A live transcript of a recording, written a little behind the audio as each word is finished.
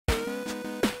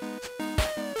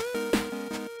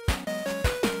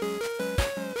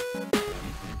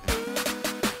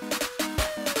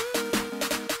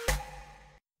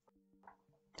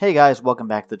Hey guys, welcome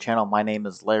back to the channel. My name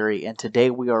is Larry, and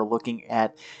today we are looking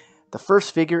at the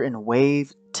first figure in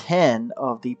Wave 10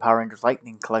 of the Power Rangers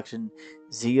Lightning Collection,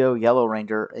 Zeo Yellow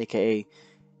Ranger, aka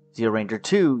Zeo Ranger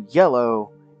 2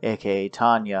 Yellow, aka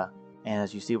Tanya. And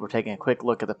as you see, we're taking a quick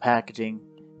look at the packaging.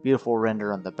 Beautiful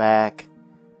render on the back.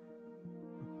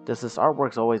 This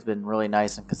artwork's always been really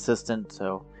nice and consistent,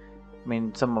 so I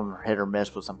mean, some of them are hit or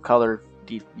miss with some color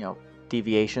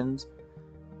deviations.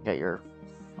 You got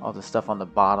all the stuff on the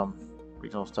bottom,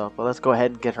 regional stuff. But let's go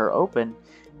ahead and get her open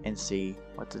and see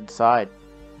what's inside.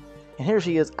 And here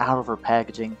she is out of her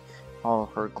packaging, all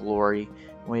of her glory.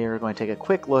 We are going to take a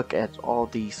quick look at all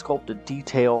the sculpted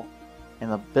detail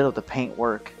and a bit of the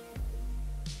paintwork.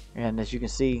 And as you can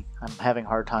see, I'm having a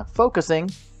hard time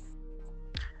focusing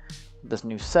with this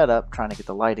new setup, trying to get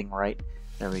the lighting right.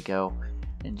 There we go.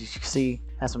 And as you can see,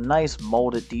 has some nice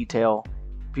molded detail,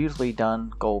 beautifully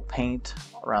done gold paint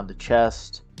around the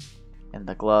chest and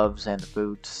the gloves and the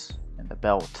boots and the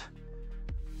belt.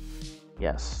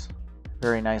 Yes,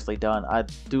 very nicely done. I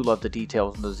do love the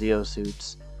details in the Zeo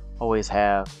suits, always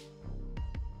have.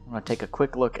 I'm going to take a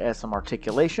quick look at some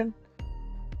articulation.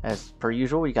 As per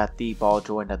usual, you got the ball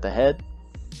joint at the head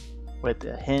with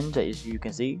the hinge, as you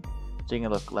can see, so you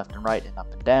can look left and right and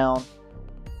up and down.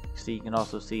 See, you can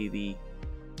also see the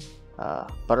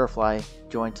butterfly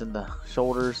joints in the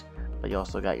shoulders, but you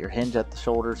also got your hinge at the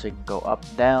shoulder, so you can go up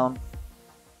and down.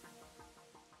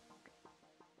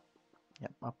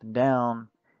 Yep, up and down,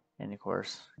 and of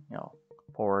course,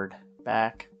 forward,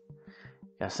 back.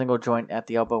 Got a single joint at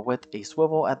the elbow with a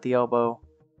swivel at the elbow.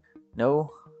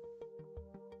 No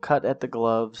cut at the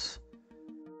gloves,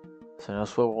 so no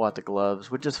swivel at the gloves,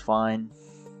 which is fine.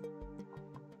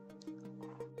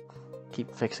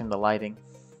 Keep fixing the lighting.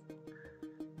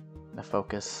 The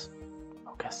focus.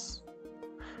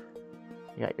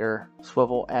 You got your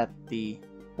swivel at the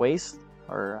waist,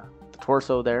 or the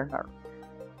torso there.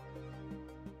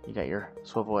 You got your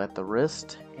swivel at the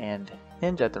wrist and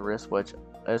hinge at the wrist, which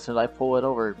as soon as I pull it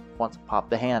over, it wants to pop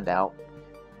the hand out,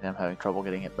 and I'm having trouble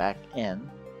getting it back in.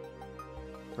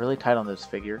 Really tight on this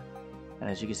figure, and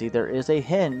as you can see, there is a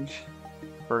hinge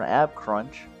for an ab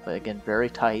crunch, but again, very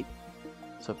tight.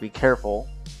 So be careful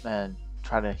and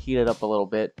try to heat it up a little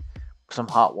bit. Some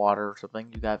hot water or something.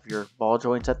 You got your ball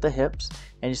joints at the hips,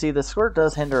 and you see the skirt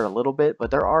does hinder a little bit,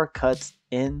 but there are cuts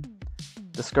in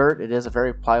the skirt. It is a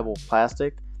very pliable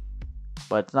plastic,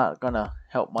 but it's not gonna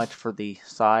help much for the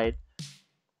side.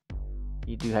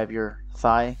 You do have your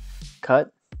thigh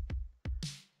cut,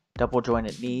 double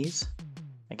jointed knees,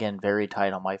 again very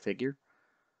tight on my figure,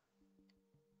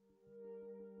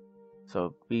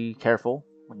 so be careful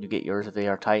when you get yours. If they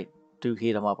are tight, do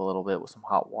heat them up a little bit with some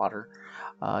hot water.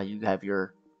 You have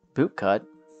your boot cut,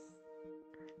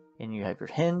 and you have your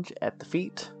hinge at the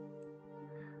feet.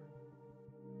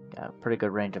 Got a pretty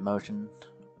good range of motion,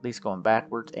 at least going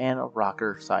backwards, and a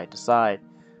rocker side to side.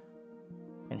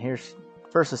 And here's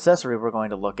the first accessory we're going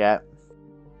to look at.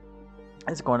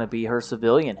 It's going to be her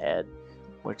civilian head,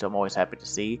 which I'm always happy to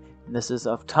see. And this is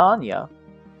of Tanya,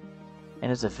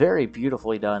 and it's a very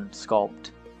beautifully done sculpt.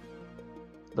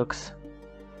 Looks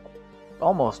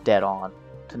almost dead on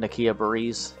to Nakia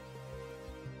Burri's.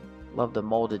 Love the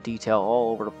molded detail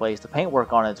all over the place. The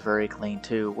paintwork on it is very clean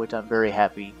too, which I'm very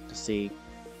happy to see.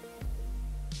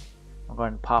 I'm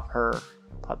going to pop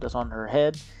this on her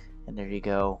head, and there you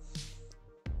go.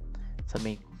 It's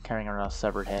me carrying around a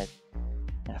severed head.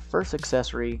 And the first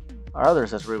accessory, our other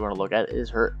accessory we're going to look at, is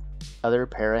her other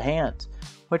pair of hands,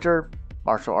 which are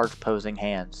martial arts posing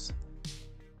hands.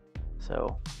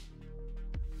 So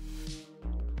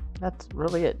that's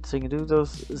really it. So you can do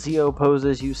those Zeo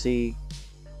poses you see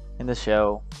in the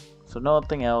show. So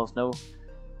nothing else, no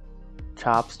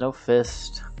chops, no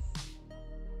fist,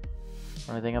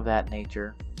 or anything of that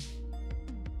nature.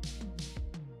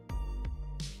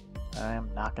 I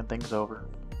am knocking things over.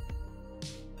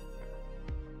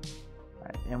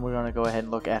 Alright, and we're going to go ahead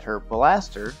and look at her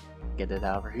blaster. Get it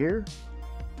over here.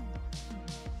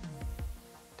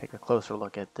 Take a closer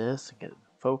look at this and get it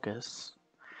in focus.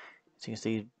 So you can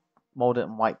see molded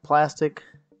in white plastic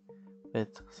with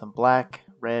some black,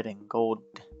 red, and gold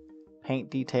paint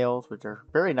details, which are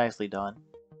very nicely done.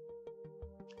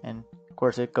 And of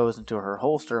course it goes into her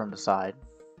holster on the side,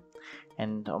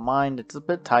 and on mine it's a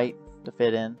bit tight to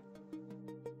fit in.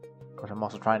 Of course, I'm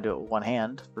also trying to do it with one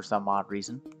hand for some odd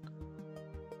reason.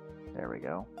 There we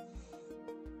go.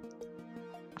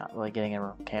 Not really getting in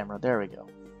the camera. There we go.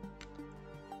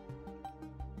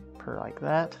 Like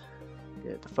that.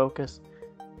 Get it to focus.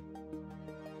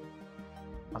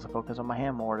 I was focus on my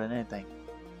hand more than anything.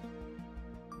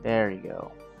 There you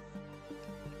go.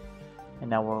 And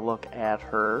now we'll look at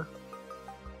her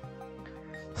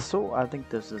So I think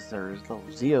this is their little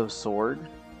Zeo sword.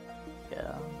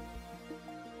 Yeah.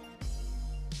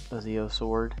 The Zeo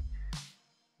sword.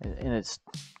 In its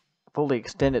fully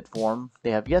extended form.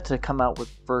 They have yet to come out with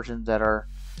versions that are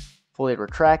fully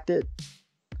retracted,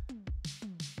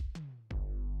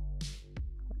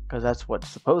 because that's what's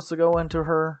supposed to go into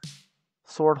her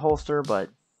sword holster, but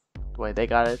the way they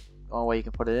got it, the only way you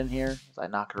can put it in here is I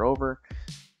knock her over.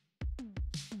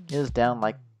 It is down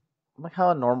like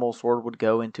how a normal sword would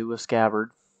go into a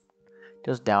scabbard,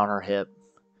 just down her hip,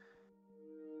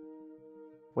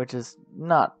 which is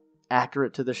not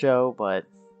accurate to the show, but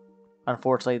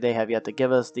unfortunately they have yet to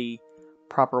give us the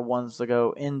proper ones to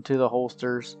go into the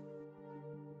holsters,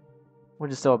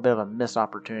 which is still a bit of a missed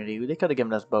opportunity. They could have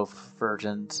given us both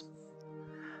versions,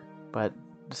 but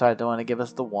decided to only give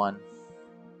us the one.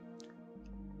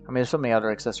 I mean, there's so many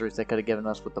other accessories they could have given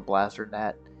us with the blaster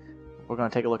net. We're going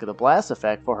to take a look at the blast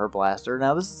effect for her blaster.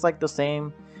 Now, this is like the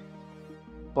same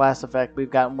blast effect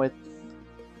we've gotten with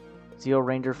Zeo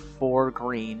Ranger 4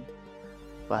 Green,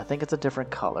 but I think it's a different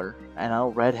color. I know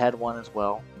Red had one as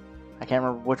well. I can't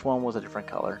remember which one was a different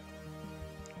color.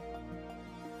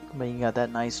 But you got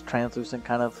that nice translucent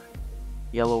kind of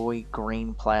yellowy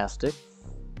green plastic.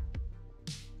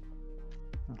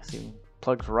 You can see,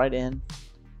 plugs right in.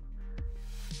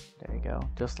 There you go,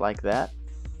 just like that.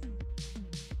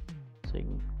 So you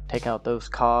can take out those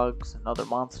cogs and other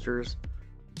monsters,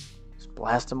 just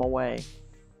blast them away.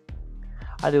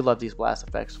 I do love these blast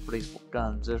effects for these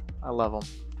guns. I love them.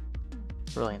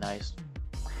 Really nice.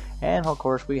 And of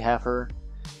course we have her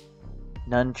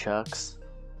nunchucks,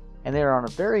 and they are on a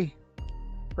very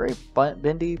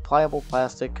bendy, pliable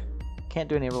plastic. Can't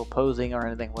do any real posing or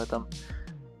anything with them,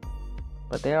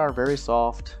 but they are very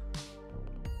soft,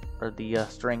 or the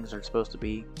strings are supposed to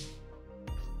be.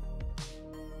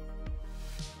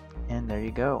 And there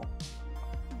you go,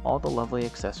 all the lovely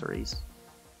accessories.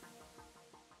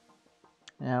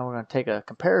 Now we're going to take a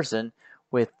comparison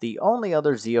with the only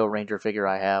other Zeo Ranger figure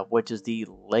I have, which is the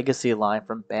Legacy line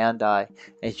from Bandai.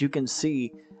 As you can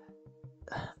see,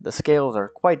 the scales are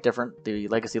quite different. The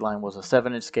Legacy line was a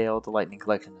 7-inch scale, the Lightning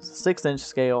Collection is a 6-inch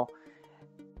scale,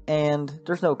 and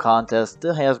there's no contest.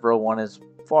 The Hasbro one is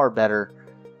far better,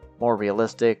 more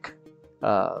realistic,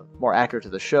 more accurate to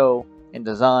the show in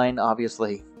design,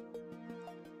 obviously,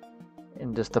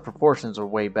 and just the proportions are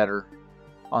way better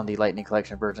on the Lightning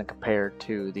Collection version compared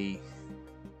to the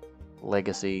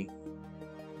Legacy.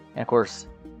 And of course,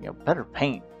 better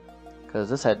paint, because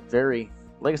this had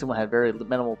Legacy one had very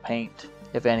minimal paint.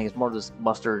 If any, it's more just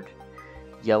mustard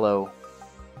yellow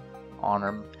on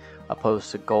them, opposed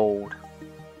to gold.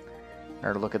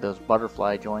 Or look at those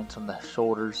butterfly joints on the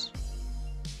shoulders.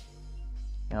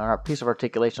 Our piece of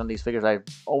articulation on these figures I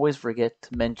always forget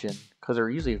to mention, because they're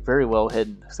usually very well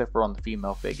hidden, except for on the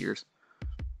female figures,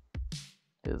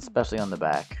 especially on the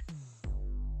back.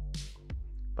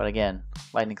 But again,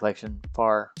 Lightning Collection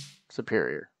far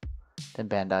superior than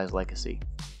Bandai's Legacy.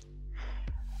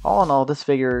 All in all, this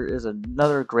figure is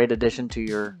another great addition to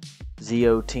your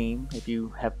Zeo team if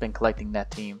you have been collecting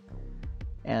that team.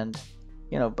 And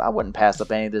I wouldn't pass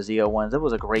up any of the Zeo ones. It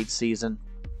was a great season.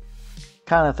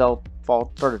 Kind of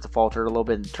started to falter a little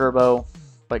bit in Turbo,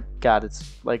 but got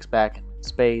its legs back in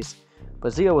space.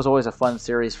 But Zeo was always a fun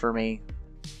series for me,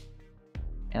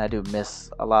 and I do miss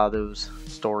a lot of those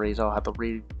stories. I'll have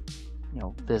to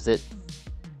visit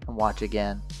and watch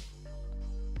again.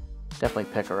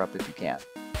 Definitely pick her up if you can.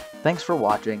 Thanks for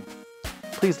watching.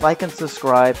 Please like and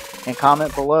subscribe, and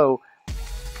comment below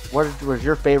what was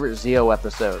your favorite Zeo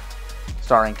episode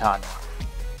starring Tanya.